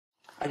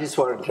I just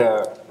wanted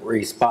to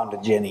respond to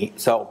Jenny.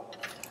 So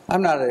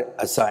I'm not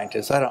a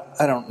scientist. I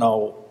don't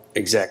know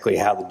exactly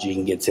how the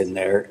gene gets in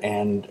there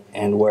and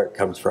where it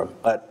comes from.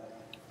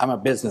 But I'm a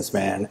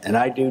businessman, and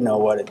I do know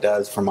what it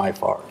does for my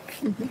farm.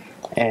 Mm-hmm.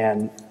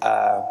 And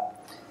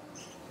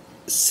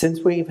since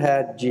we've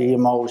had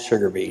GMO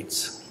sugar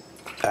beets,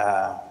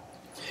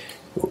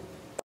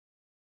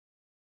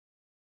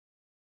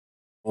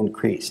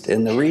 increased.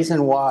 And the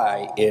reason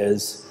why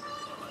is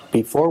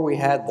before we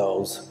had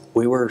those,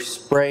 we were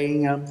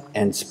spraying them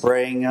and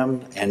spraying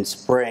them and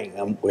spraying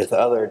them with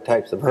other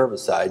types of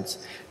herbicides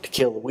to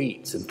kill the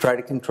weeds and try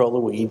to control the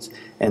weeds.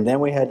 And then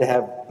we had to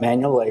have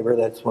manual labor.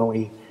 That's when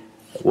we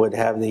would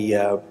have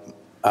the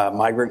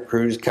migrant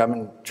crews come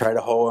and try to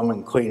hoe them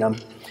and clean them.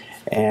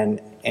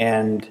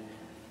 And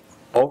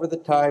over the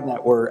time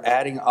that we're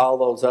adding all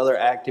those other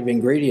active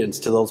ingredients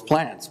to those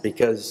plants,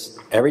 because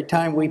every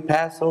time we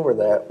pass over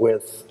that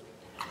with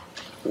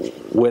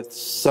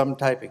some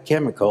type of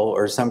chemical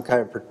or some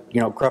kind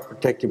of crop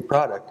protecting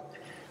product,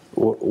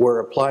 we're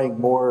applying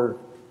more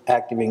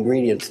active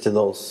ingredients to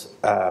those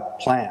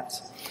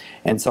plants.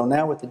 And so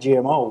now with the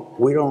GMO,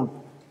 we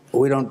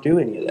don't do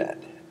any of that.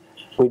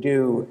 We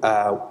do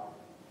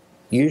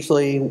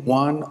usually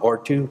one or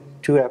two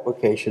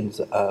applications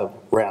of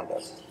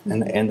Roundup,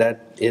 and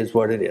that is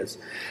what it is.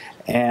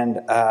 And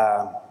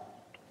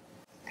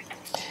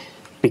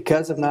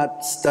because of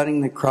not studying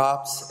the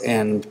crops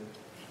and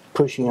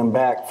pushing them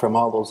back from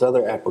all those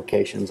other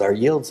applications, our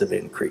yields have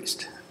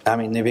increased. I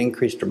mean, they've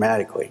increased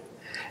dramatically.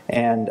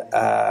 And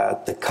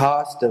the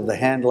cost of the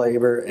hand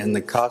labor and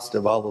the cost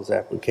of all those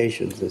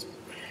applications is,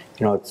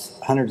 it's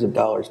hundreds of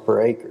dollars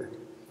per acre.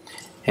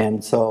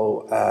 And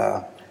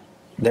so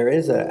there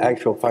is an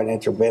actual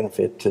financial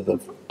benefit to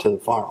the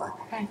farmer.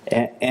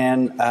 Okay.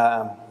 And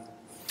I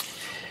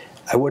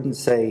wouldn't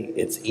say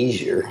it's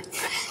easier,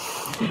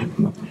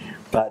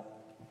 but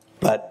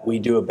we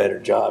do a better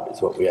job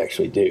is what we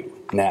actually do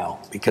now,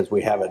 because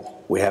we have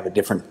a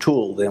different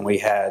tool than we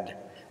had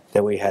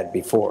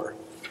before.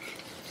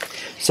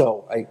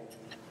 So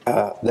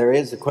there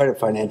is quite a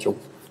financial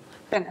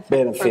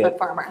benefit for the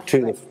farmer.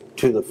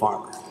 to the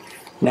farmer.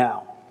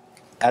 Now,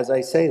 as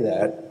I say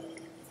that,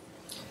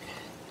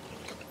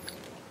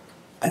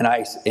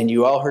 and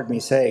you all heard me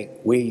say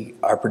we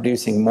are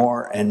producing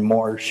more and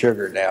more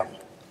sugar now.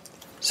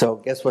 So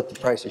guess what the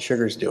price of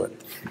sugar is doing?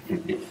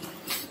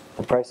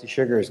 The price of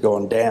sugar is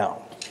going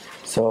down.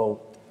 So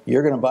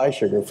you're going to buy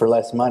sugar for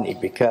less money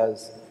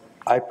because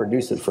I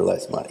produce it for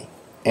less money.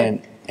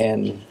 And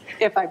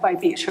if I buy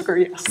beet sugar,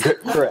 yes.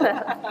 Correct.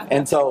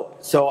 And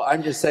so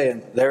I'm just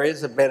saying there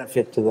is a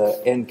benefit to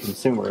the end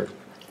consumer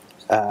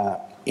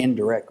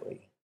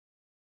indirectly.